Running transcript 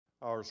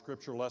Our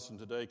scripture lesson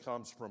today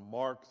comes from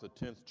Mark, the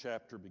 10th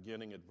chapter,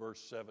 beginning at verse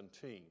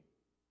 17.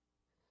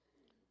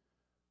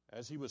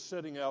 As he was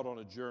setting out on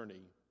a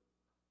journey,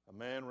 a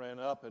man ran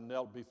up and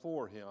knelt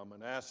before him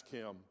and asked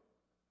him,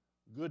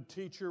 "Good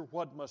teacher,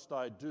 what must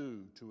I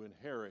do to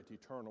inherit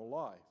eternal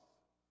life?"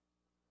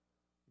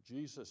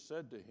 Jesus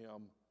said to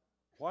him,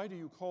 "Why do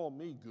you call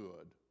me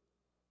good?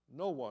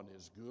 No one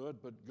is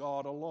good but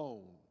God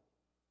alone.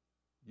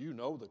 You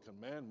know the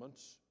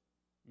commandments.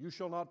 You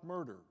shall not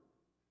murder.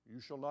 You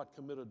shall not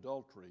commit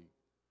adultery.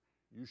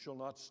 You shall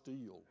not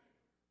steal.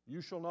 You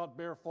shall not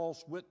bear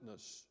false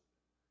witness.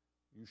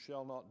 You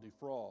shall not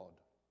defraud.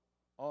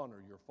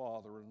 Honor your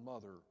father and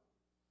mother."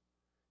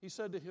 He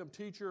said to him,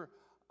 "Teacher,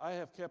 I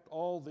have kept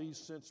all these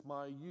since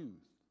my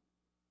youth."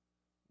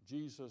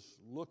 Jesus,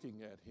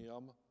 looking at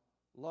him,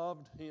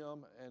 loved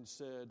him and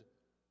said,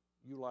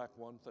 "You lack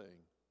one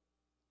thing.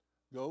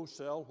 Go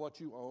sell what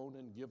you own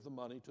and give the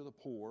money to the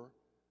poor,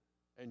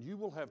 and you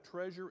will have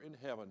treasure in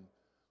heaven.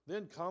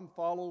 Then come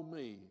follow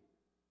me."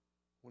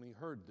 When he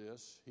heard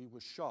this, he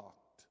was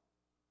shocked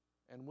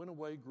and went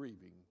away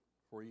grieving,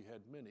 for he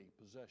had many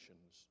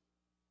possessions.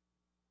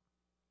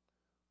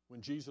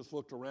 When Jesus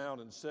looked around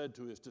and said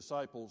to his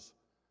disciples,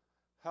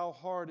 "How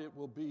hard it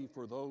will be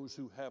for those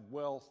who have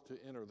wealth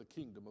to enter the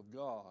kingdom of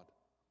God."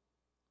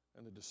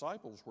 And the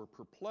disciples were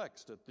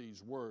perplexed at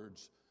these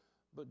words.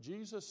 But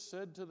Jesus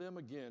said to them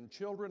again,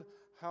 "Children,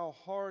 how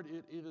hard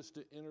it is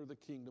to enter the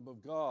kingdom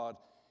of God.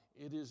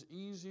 It is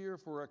easier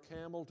for a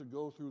camel to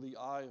go through the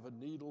eye of a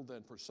needle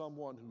than for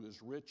someone who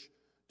is rich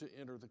to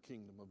enter the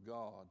kingdom of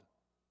God."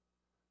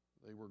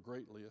 They were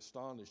greatly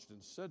astonished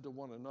and said to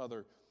one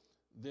another,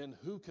 "Then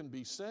who can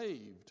be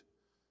saved?"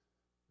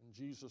 And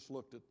Jesus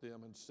looked at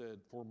them and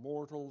said, "For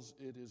mortals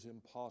it is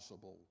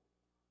impossible,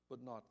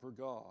 but not for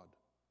God.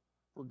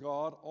 For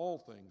God all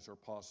things are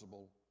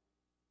possible."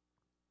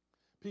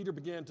 Peter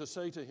began to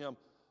say to him,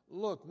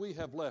 "Look, we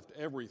have left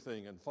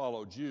everything and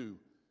followed you."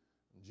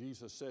 And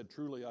Jesus said,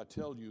 "Truly I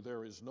tell you,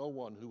 there is no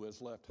one who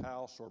has left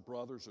house or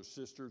brothers or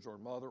sisters or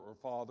mother or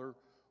father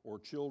or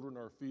children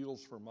or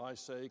fields for my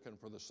sake and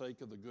for the sake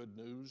of the good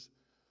news,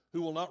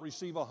 who will not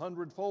receive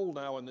 100-fold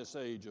now in this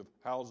age of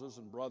houses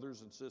and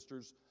brothers and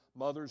sisters,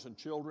 mothers and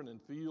children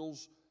and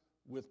fields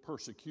with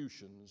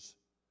persecutions,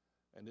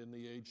 and in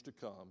the age to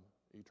come,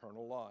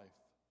 eternal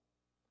life.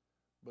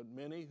 But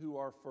many who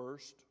are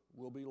first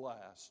will be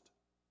last,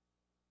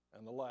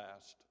 and the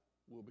last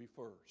will be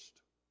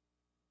first."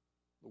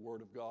 The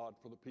word of God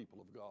for the people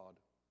of God.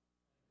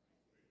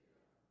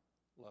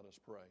 Let us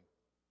pray.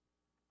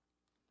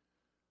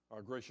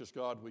 Our gracious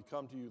God, we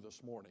come to you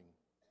this morning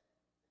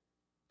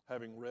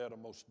having read a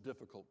most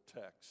difficult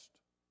text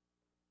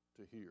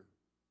to hear.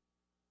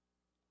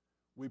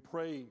 We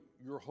pray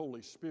your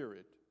Holy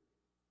Spirit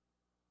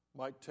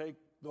might take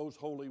those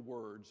holy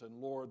words,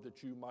 and Lord,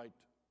 that you might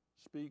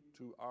speak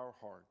to our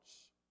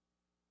hearts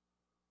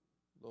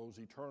those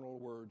eternal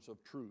words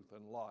of truth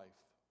and life.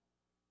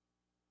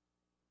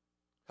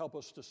 Help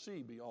us to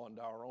see beyond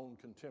our own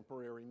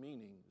contemporary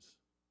meanings,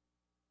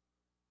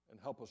 and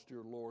help us,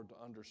 dear Lord, to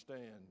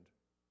understand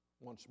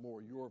once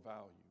more your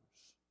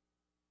values.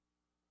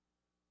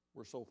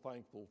 We're so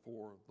thankful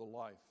for the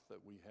life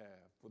that we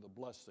have, for the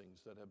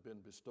blessings that have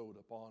been bestowed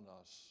upon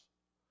us,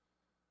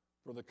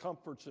 for the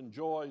comforts and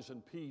joys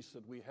and peace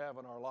that we have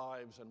in our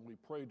lives, and we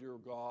pray, dear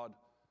God,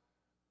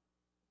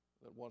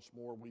 that once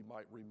more we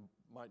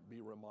might be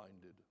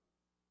reminded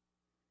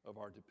of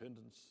our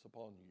dependence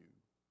upon you.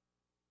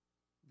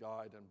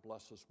 Guide and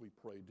bless us, we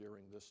pray,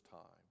 during this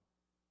time.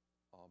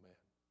 Amen.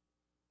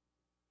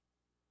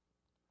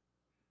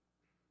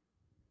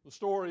 The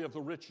story of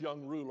the rich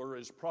young ruler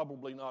is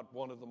probably not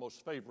one of the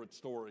most favorite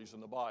stories in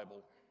the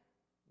Bible.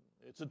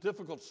 It's a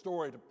difficult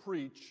story to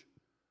preach,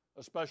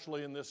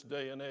 especially in this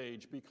day and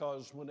age,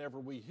 because whenever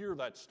we hear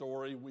that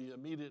story, we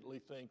immediately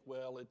think,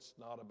 well, it's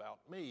not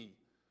about me.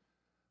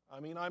 I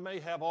mean, I may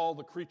have all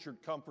the creature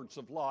comforts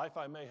of life.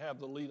 I may have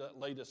the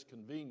latest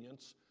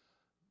conveniences.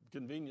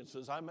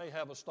 I may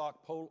have a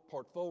stock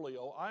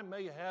portfolio. I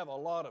may have a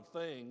lot of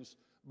things,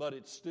 but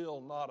it's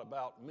still not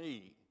about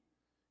me.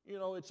 You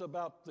know, it's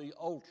about the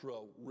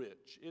ultra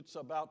rich. It's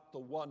about the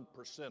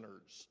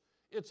 1%ers.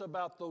 It's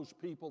about those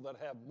people that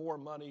have more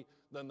money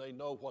than they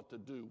know what to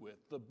do with.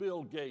 The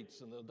Bill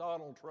Gates and the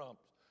Donald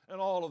Trumps and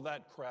all of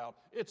that crowd.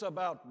 It's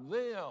about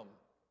them.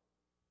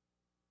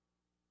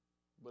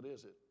 But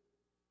is it?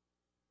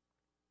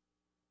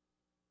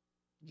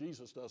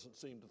 Jesus doesn't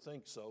seem to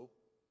think so,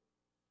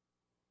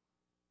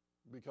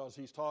 because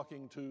he's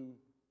talking to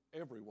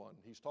everyone.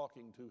 He's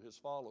talking to his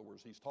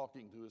followers. He's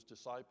talking to his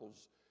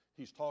disciples.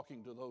 He's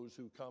talking to those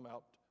who come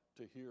out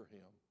to hear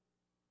him.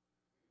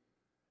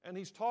 And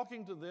he's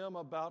talking to them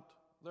about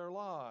their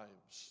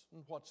lives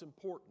and what's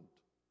important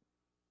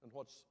and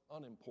what's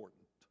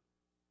unimportant.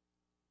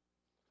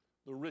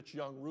 The rich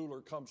young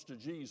ruler comes to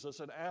Jesus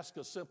and asks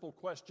a simple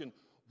question: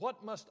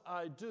 "What must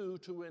I do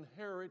to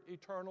inherit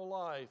eternal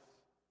life?"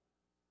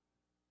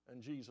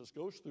 And Jesus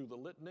goes through the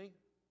litany.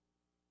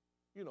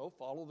 You know,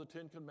 follow the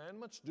 10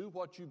 Commandments, do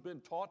what you've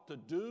been taught to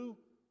do.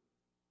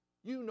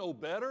 You know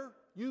better.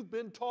 You've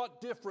been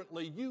taught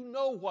differently. You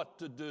know what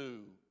to do.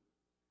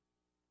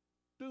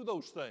 Do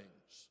those things.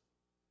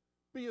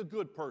 Be a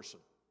good person.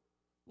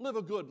 Live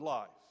a good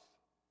life.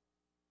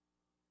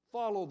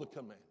 Follow the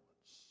commandments.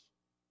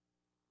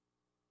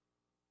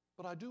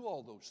 But I do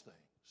all those things.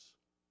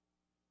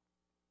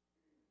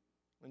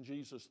 And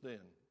Jesus then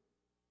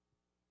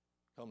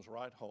comes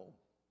right home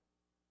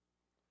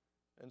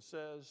and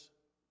says,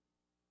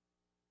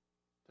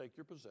 take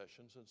your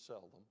possessions and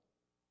sell them.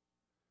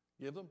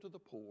 Give them to the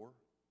poor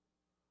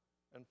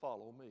and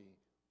follow me.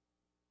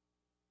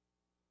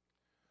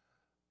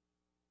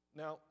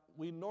 Now,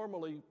 we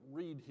normally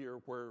read here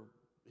where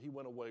he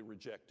went away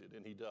rejected,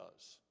 and he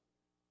does.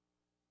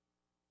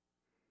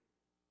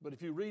 But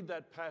if you read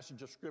that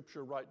passage of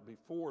Scripture right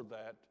before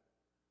that,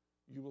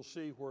 you will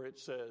see where it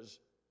says,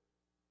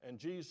 and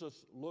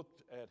Jesus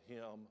looked at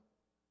him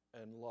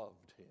and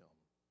loved him.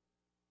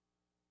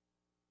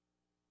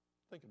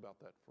 Think about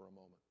that for a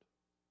moment.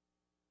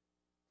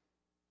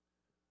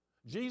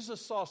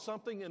 Jesus saw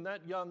something in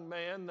that young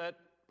man that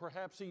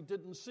perhaps he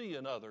didn't see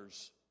in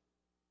others.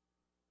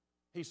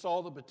 He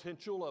saw the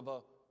potential of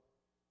a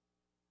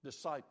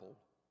disciple,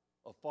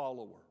 a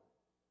follower,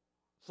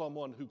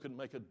 someone who could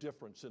make a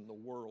difference in the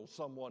world,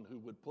 someone who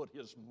would put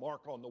his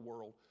mark on the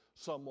world,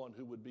 someone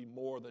who would be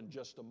more than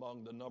just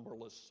among the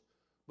numberless,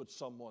 but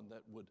someone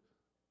that would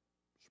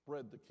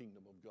spread the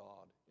kingdom of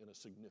God in a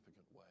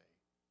significant way.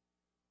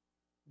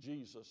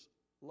 Jesus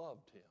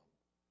loved him.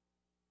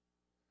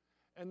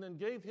 And then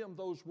gave him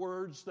those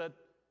words that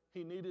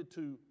he needed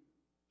to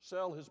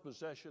sell his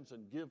possessions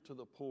and give to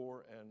the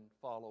poor and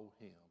follow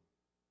him.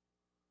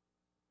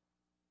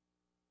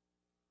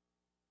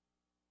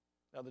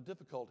 Now, the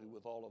difficulty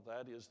with all of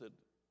that is that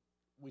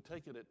we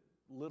take it at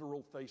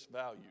literal face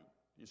value.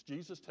 Is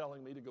Jesus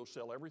telling me to go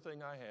sell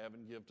everything I have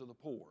and give to the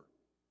poor?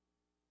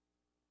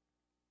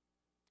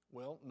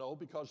 Well, no,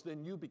 because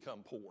then you become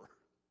poor.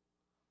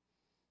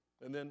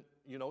 And then,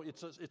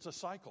 it's a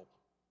cycle.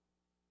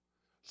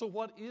 So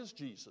what is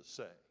Jesus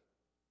saying?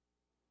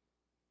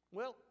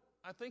 Well,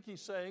 I think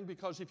he's saying,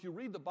 because if you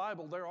read the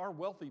Bible, there are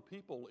wealthy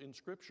people in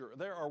Scripture.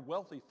 There are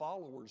wealthy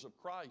followers of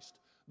Christ.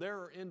 There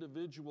are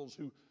individuals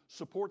who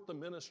support the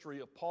ministry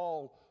of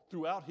Paul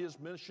throughout his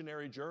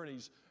missionary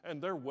journeys, and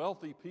they're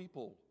wealthy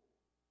people.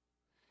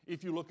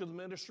 If you look at the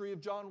ministry of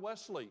John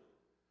Wesley,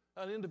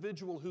 an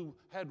individual who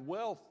had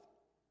wealth,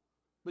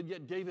 but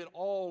yet gave it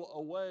all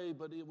away,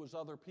 but it was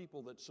other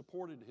people that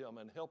supported him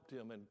and helped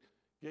him and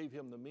gave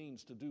him the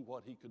means to do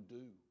what he could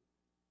do.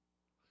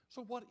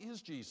 So what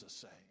is Jesus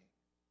saying?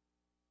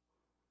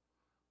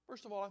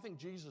 First of all, I think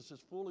Jesus is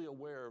fully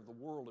aware of the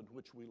world in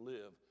which we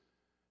live.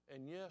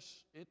 And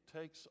yes, it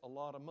takes a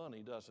lot of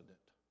money, doesn't it?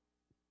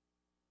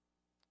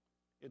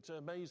 It's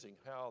amazing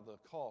how the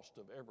cost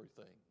of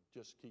everything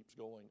just keeps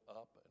going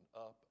up and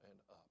up and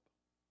up.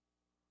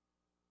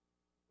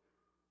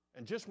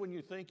 And just when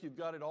you think you've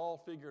got it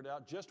all figured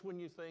out, just when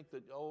you think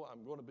that,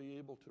 I'm going to be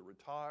able to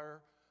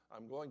retire,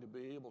 I'm going to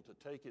be able to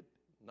take it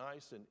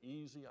nice and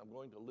easy, I'm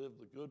going to live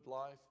the good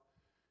life,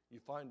 you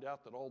find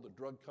out that all the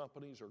drug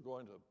companies are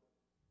going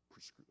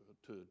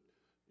to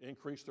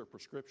increase their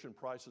prescription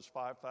prices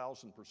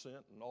 5,000%,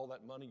 and all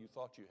that money you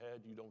thought you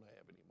had, you don't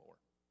have anymore.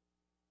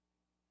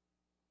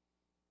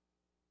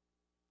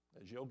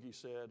 As Yogi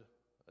said,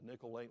 a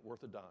nickel ain't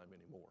worth a dime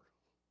anymore.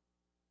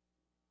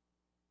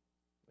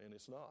 And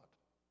it's not.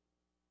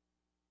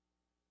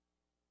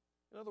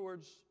 In other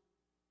words,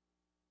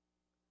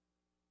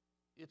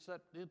 it's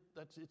that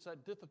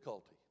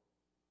difficulty.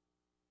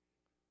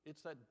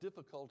 It's that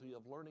difficulty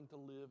of learning to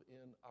live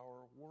in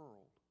our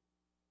world.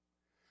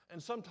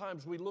 And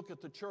sometimes we look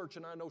at the church,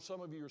 and I know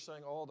some of you are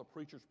saying, the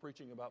preacher's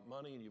preaching about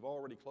money, and you've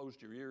already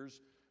closed your ears,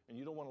 and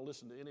you don't want to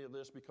listen to any of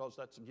this because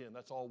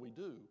that's all we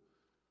do.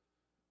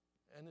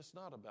 And it's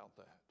not about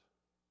that.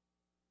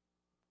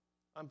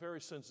 I'm very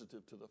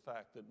sensitive to the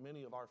fact that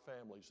many of our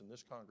families in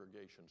this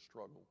congregation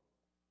struggle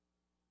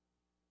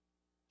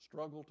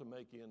to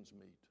make ends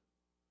meet,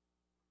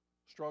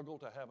 struggle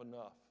to have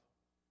enough,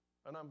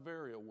 and I'm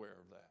very aware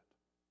of that.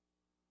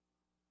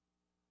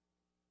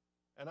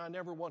 And I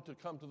never want to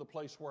come to the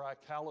place where I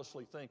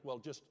callously think,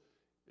 just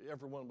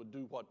everyone would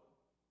do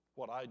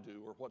what I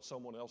do or what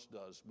someone else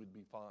does would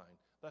be fine.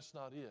 That's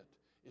not it.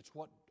 It's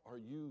what are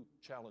you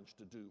challenged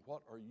to do?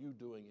 What are you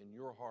doing in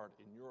your heart,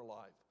 in your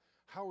life?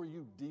 How are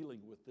you dealing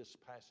with this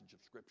passage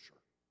of Scripture?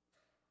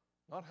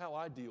 Not how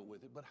I deal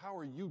with it, but how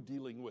are you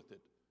dealing with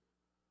it?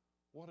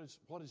 What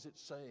is it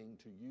saying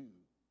to you?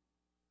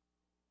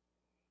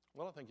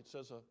 Well, I think it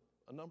says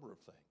a number of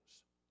things.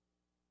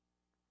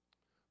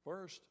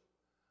 First,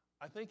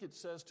 I think it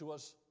says to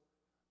us,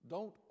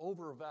 don't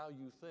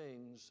overvalue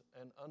things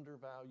and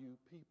undervalue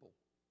people.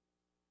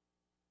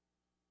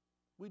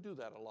 We do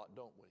that a lot,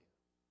 don't we?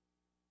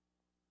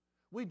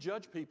 We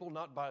judge people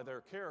not by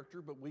their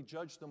character, but we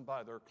judge them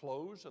by their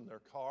clothes and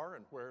their car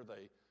and where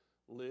they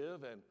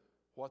live and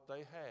what they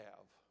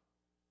have.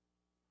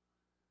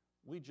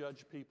 We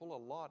judge people a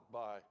lot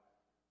by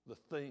the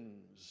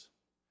things.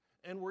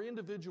 And we're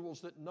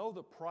individuals that know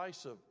the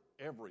price of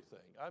everything.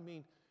 I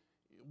mean,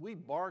 We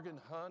bargain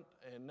hunt,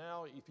 and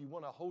now if you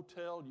want a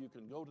hotel, you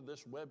can go to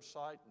this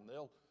website and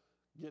they'll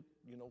get,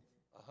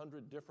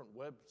 100 different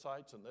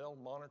websites and they'll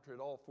monitor it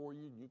all for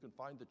you, and you can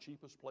find the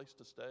cheapest place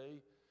to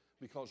stay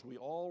because we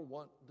all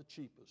want the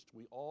cheapest.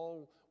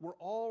 We're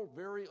all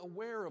very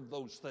aware of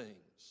those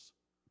things.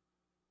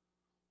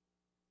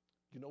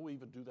 We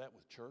even do that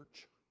with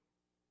church.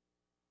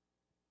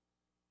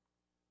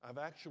 I've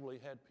actually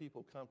had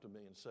people come to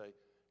me and say,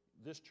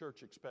 this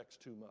church expects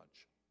too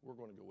much. We're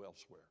going to go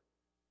elsewhere.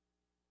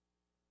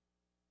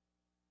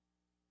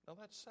 Now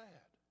that's sad.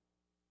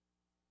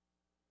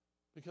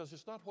 Because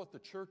it's not what the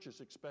church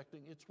is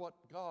expecting, it's what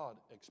God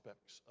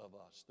expects of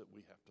us that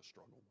we have to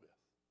struggle with.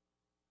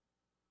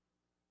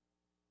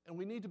 And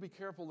we need to be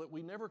careful that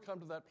we never come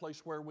to that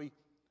place where we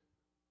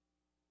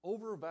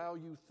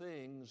overvalue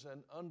things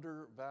and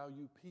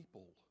undervalue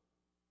people.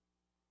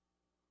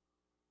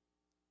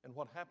 And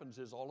what happens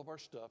is all of our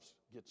stuff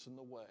gets in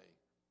the way.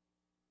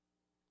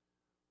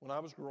 When I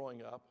was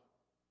growing up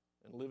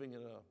and living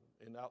out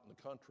in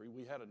the country,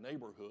 we had a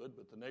neighborhood,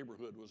 but the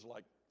neighborhood was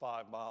like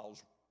 5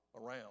 miles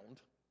around.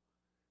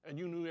 And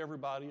you knew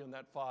everybody in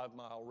that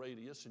 5-mile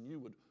radius, and you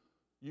would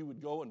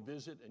go and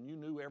visit, and you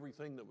knew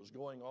everything that was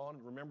going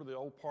on. Remember the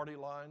old party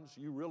lines?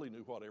 You really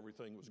knew what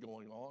everything was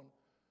going on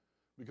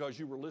because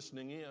you were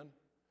listening in.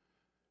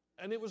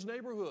 And it was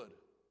neighborhood,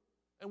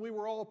 and we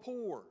were all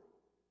poor.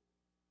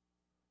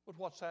 But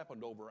what's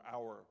happened over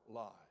our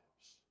lives?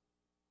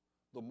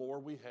 The more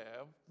we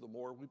have, the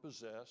more we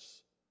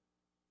possess,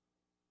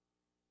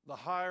 the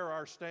higher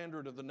our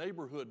standard of the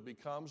neighborhood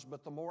becomes,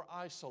 but the more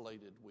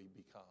isolated we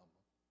become.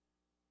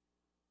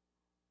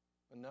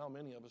 And now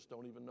many of us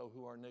don't even know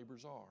who our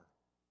neighbors are.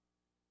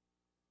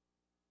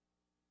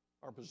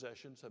 Our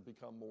possessions have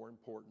become more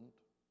important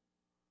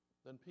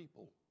than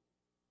people.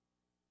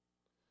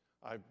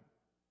 I've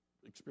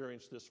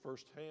experienced this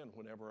firsthand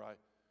whenever I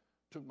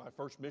took my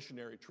first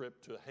missionary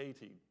trip to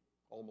Haiti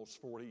almost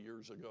 40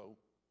 years ago.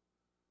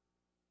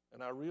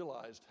 And I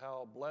realized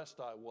how blessed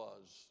I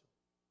was.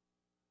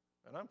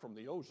 And I'm from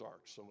the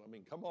Ozarks, so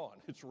come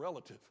on, it's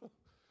relative.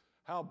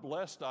 How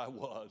blessed I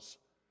was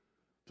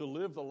to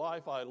live the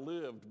life I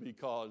lived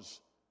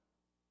because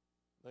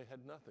they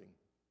had nothing.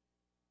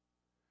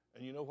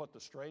 And you know what the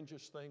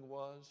strangest thing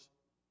was?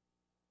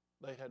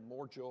 They had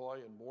more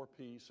joy and more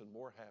peace and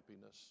more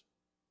happiness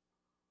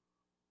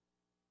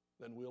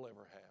than we'll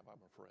ever have, I'm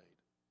afraid.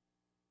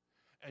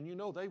 And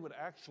they would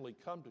actually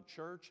come to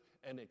church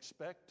and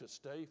expect to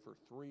stay for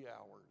 3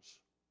 hours.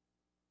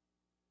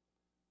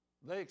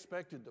 They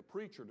expected the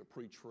preacher to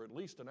preach for at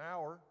least an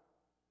hour.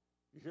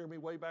 You hear me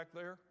way back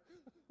there?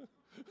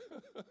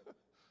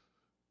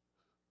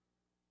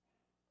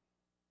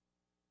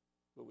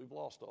 But we've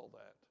lost all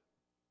that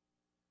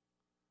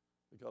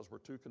because we're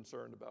too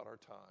concerned about our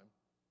time.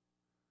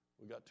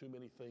 We've got too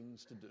many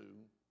things to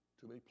do,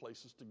 too many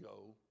places to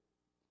go,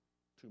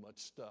 too much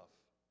stuff.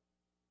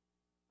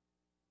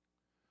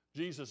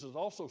 Jesus is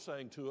also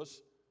saying to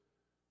us,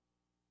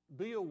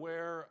 be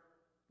aware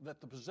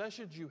that the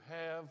possessions you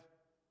have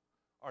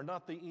are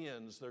not the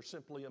ends, they're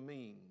simply a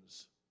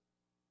means.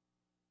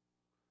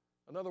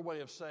 Another way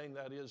of saying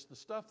that is the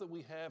stuff that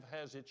we have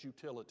has its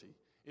utility.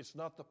 It's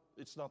not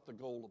the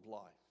goal of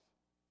life.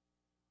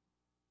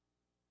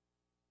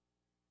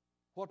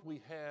 What we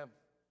have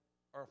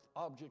are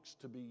objects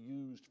to be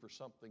used for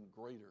something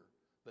greater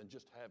than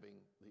just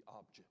having the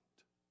object.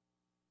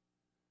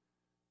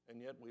 And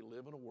yet we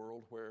live in a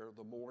world where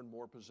the more and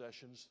more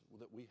possessions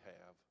that we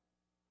have,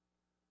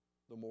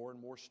 the more and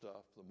more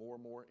stuff, the more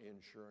and more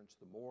insurance,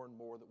 the more and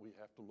more that we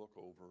have to look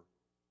over.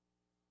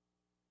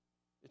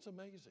 It's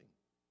amazing.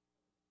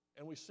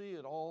 And we see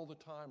it all the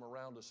time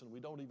around us, and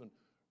we don't even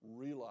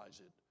realize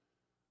it.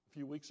 A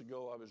few weeks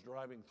ago, I was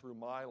driving through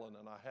Milan,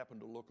 and I happened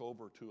to look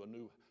over to a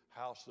new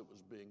house that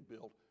was being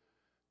built.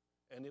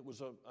 And it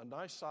was a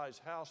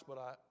nice-sized house,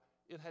 but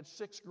it had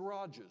 6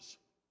 garages.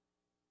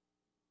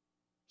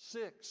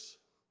 6.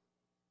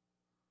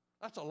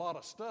 That's a lot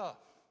of stuff.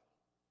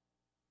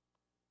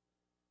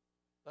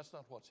 That's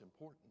not what's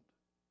important.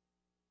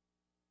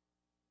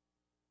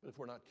 But if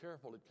we're not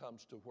careful, it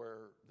comes to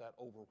where that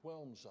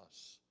overwhelms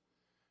us.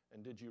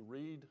 And did you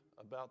read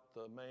about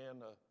the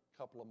man a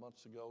couple of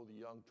months ago, the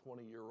young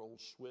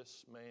 20-year-old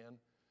Swiss man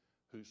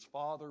whose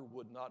father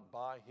would not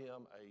buy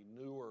him a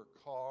newer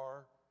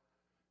car,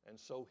 and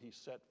so he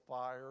set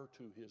fire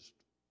to his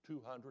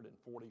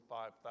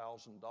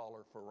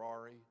 $245,000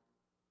 Ferrari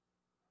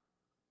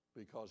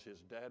because his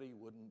daddy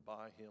wouldn't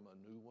buy him a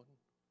new one?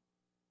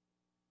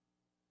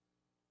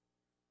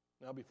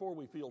 Now, before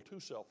we feel too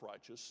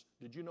self-righteous,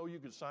 did you know you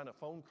could sign a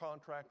phone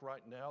contract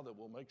right now that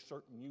will make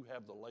certain you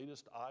have the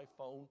latest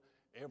iPhone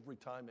every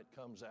time it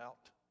comes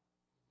out?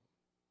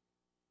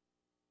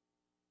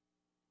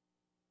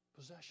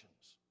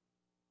 Possessions.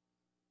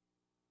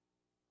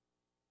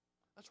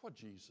 That's what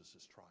Jesus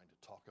is trying to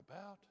talk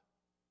about.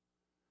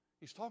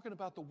 He's talking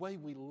about the way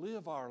we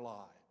live our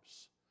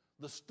lives,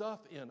 the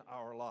stuff in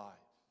our life.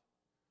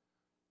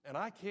 And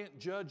I can't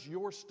judge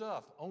your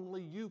stuff,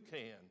 only you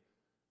can,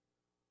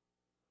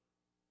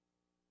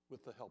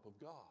 with the help of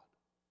God.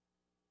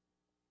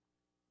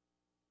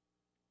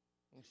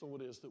 And so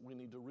it is that we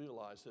need to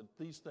realize that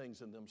these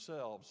things in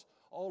themselves,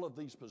 all of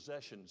these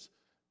possessions,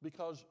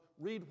 because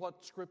read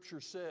what Scripture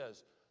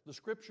says. The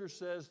Scripture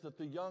says that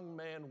the young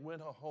man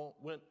went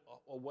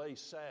away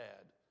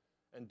sad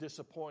and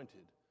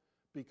disappointed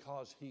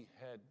because he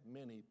had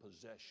many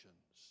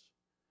possessions.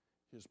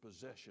 His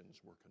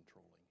possessions were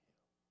controlling him.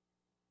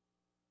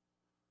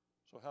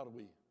 So how do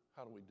we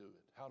do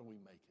it? How do we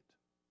make it?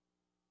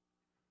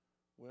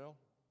 Well,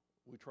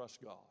 we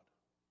trust God.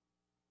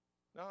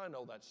 Now I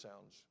know that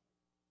sounds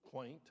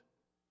quaint,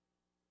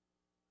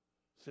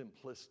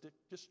 simplistic.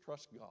 Just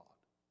trust God.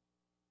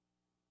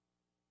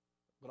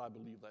 But I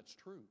believe that's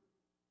true.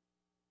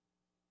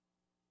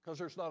 Because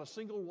there's not a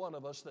single one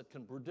of us that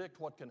can predict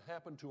what can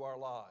happen to our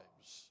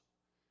lives.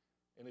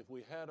 And if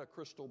we had a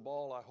crystal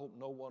ball, I hope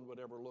no one would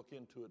ever look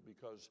into it,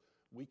 because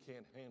we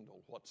can't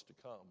handle what's to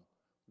come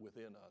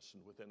within us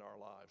and within our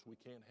lives. We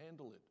can't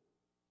handle it.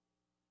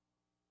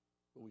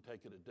 But we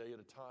take it a day at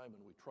a time,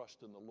 and we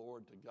trust in the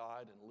Lord to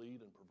guide and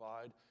lead and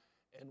provide.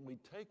 And we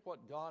take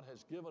what God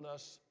has given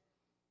us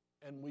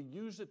and we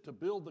use it to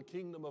build the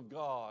kingdom of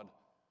God.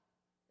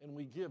 And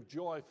we give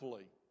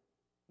joyfully,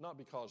 not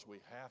because we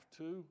have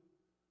to.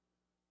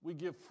 We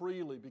give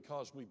freely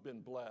because we've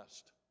been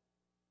blessed.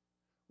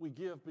 We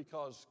give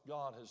because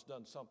God has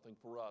done something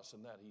for us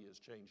and that He has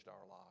changed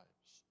our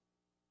lives.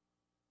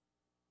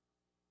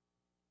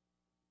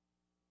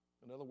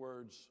 In other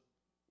words,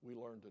 we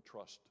learn to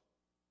trust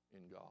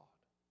in God.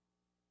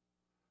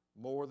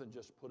 More than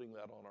just putting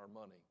that on our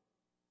money.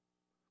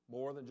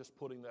 More than just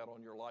putting that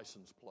on your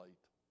license plate.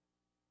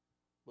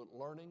 But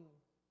learning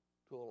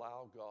to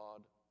allow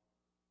God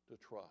to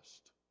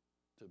trust,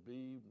 to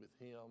be with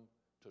Him,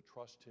 to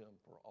trust Him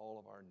for all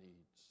of our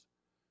needs.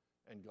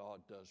 And God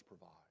does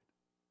provide.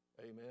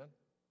 Amen?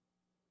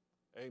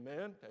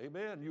 Amen?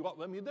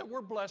 Amen. That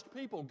we're blessed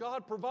people.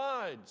 God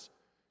provides.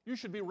 You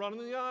should be running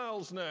the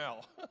aisles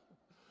now.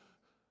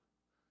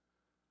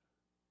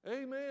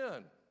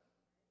 Amen.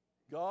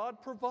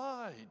 God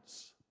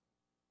provides.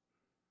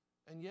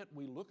 And yet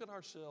we look at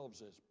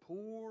ourselves as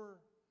poor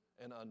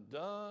and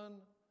undone,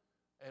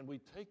 and we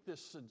take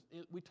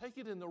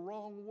it in the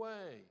wrong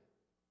way.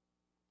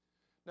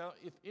 Now,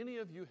 if any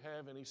of you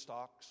have any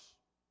stocks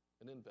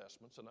and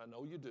investments, and I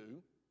know you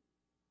do,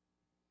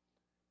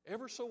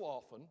 ever so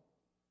often,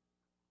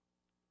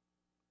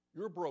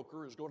 your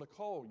broker is going to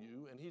call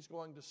you and he's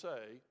going to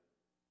say,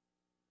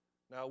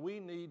 now we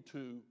need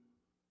to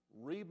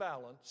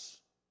rebalance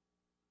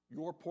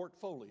your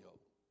portfolio.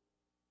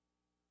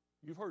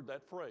 You've heard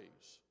that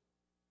phrase.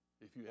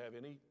 If you have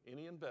any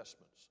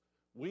investments,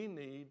 we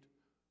need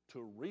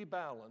to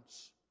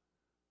rebalance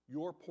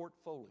your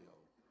portfolio.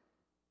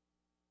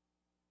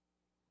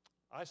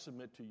 I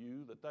submit to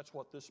you that that's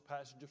what this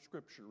passage of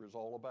Scripture is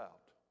all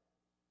about.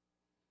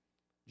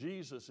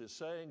 Jesus is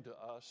saying to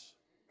us,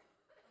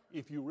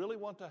 if you really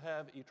want to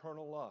have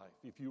eternal life,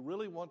 if you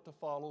really want to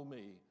follow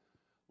me,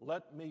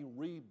 let me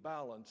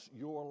rebalance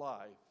your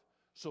life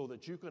so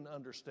that you can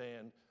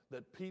understand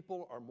that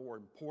people are more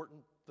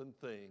important than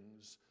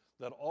things,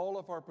 that all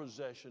of our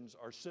possessions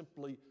are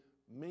simply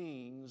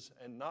means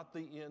and not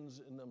the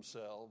ends in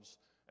themselves,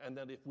 and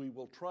that if we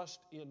will trust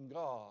in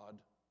God,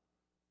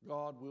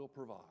 God will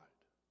provide.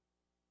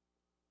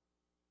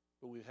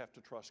 But we have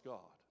to trust God,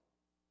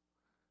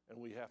 and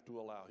we have to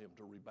allow Him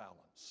to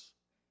rebalance.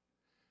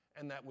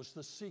 And that was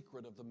the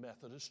secret of the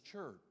Methodist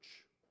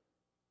Church.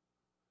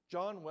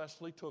 John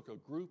Wesley took a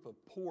group of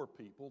poor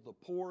people, the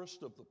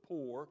poorest of the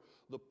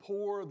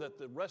poor that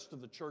the rest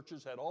of the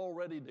churches had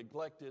already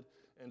neglected,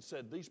 and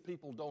said, these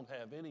people don't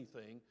have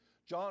anything.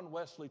 John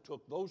Wesley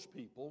took those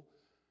people,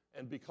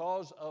 and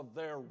because of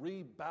their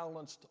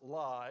rebalanced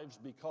lives,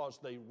 because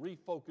they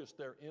refocused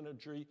their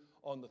energy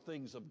on the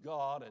things of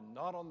God and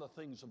not on the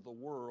things of the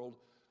world,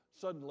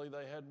 suddenly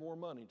they had more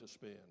money to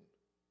spend.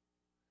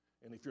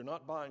 And if you're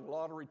not buying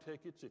lottery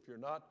tickets, if you're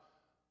not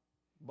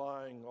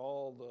buying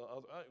all the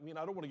other,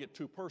 I don't want to get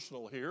too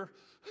personal here.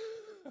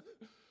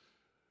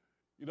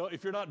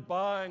 If you're not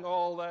buying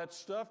all that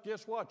stuff,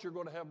 guess what? You're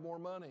going to have more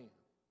money.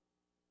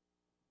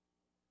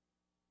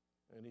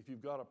 And if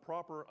you've got a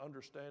proper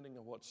understanding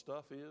of what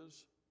stuff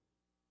is,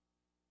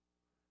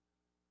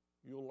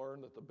 you'll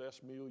learn that the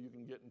best meal you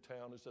can get in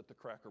town is at the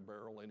Cracker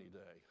Barrel any day.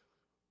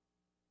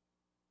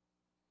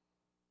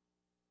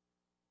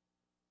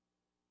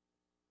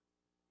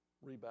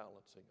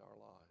 Rebalancing our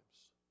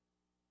lives,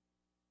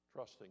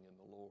 trusting in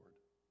the Lord.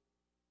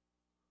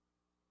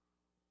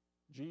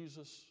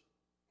 Jesus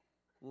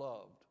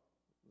loved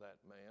that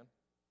man.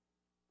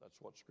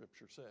 That's what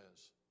Scripture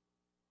says.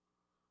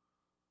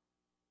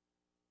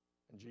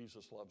 And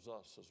Jesus loves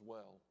us as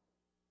well.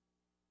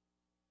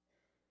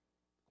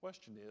 The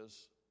question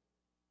is,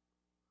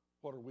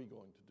 what are we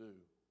going to do?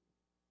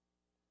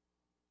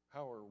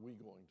 How are we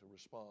going to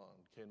respond?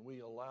 Can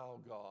we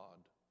allow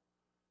God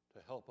to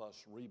help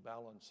us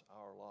rebalance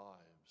our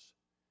lives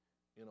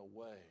in a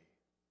way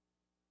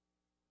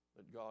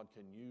that God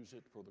can use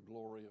it for the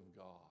glory of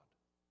God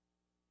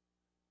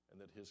and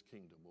that His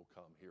kingdom will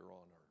come here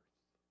on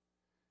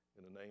earth?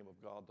 In the name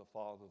of God the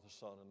Father, the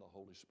Son, and the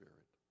Holy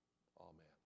Spirit. Amen.